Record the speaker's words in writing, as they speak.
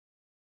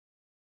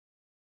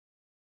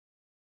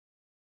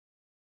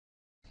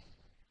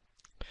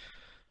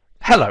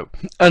Hello,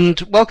 and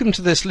welcome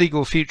to this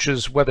Legal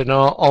Futures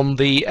webinar on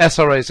the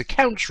SRA's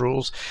Accounts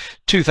Rules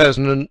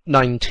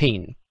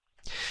 2019.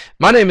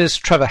 My name is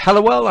Trevor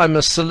Hellawell. I'm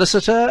a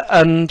solicitor,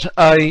 and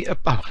I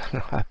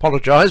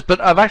apologise, but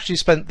I've actually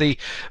spent the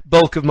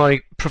bulk of my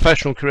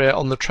professional career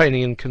on the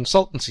training and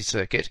consultancy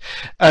circuit,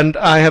 and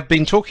I have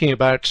been talking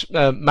about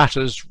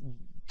matters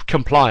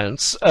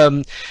compliance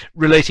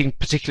relating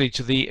particularly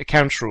to the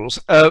accounts rules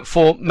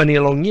for many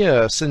a long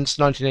year, since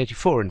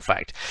 1984 in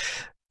fact.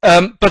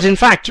 But in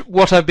fact,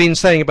 what I've been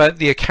saying about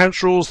the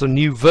accounts rules, the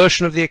new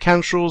version of the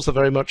accounts rules, the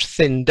very much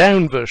thinned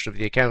down version of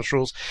the accounts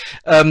rules,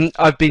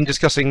 I've been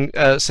discussing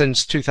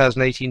since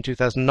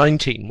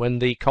 2018-2019, when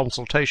the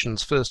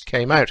consultations first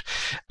came out.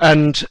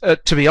 And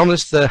to be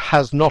honest, there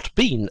has not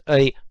been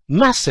a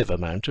massive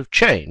amount of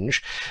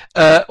change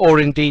or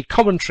indeed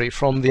commentary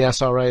from the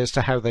SRA as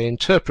to how they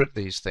interpret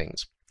these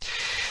things.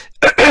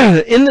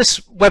 In this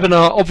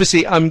webinar,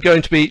 obviously, I'm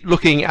going to be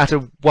looking at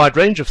a wide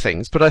range of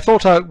things, but I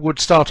thought I would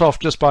start off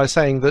just by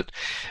saying that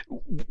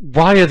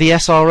why are the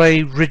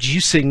SRA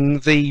reducing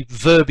the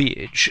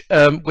verbiage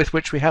with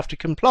which we have to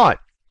comply?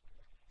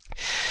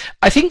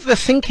 I think the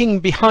thinking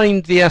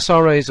behind the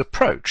SRA's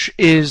approach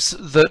is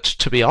that,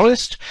 to be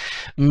honest,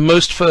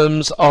 most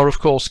firms are of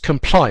course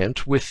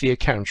compliant with the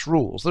accounts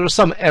rules. There are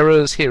some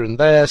errors here and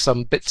there,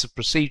 some bits of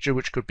procedure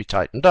which could be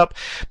tightened up,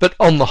 but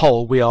on the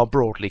whole we are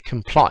broadly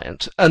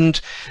compliant. And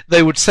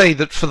they would say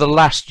that for the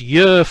last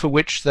year, for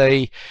which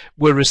they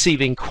were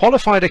receiving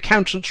qualified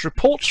accountants'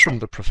 reports from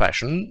the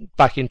profession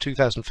back in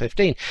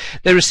 2015,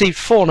 they received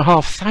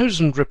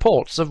 4,500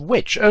 reports, of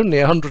which only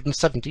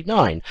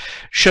 179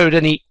 showed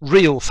any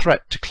real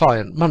threat to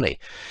client money.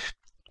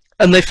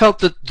 And they felt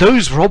that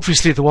those were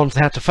obviously the ones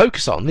they had to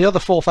focus on. The other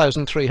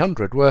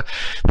 4,300 were,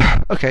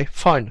 okay,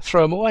 fine,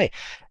 throw them away.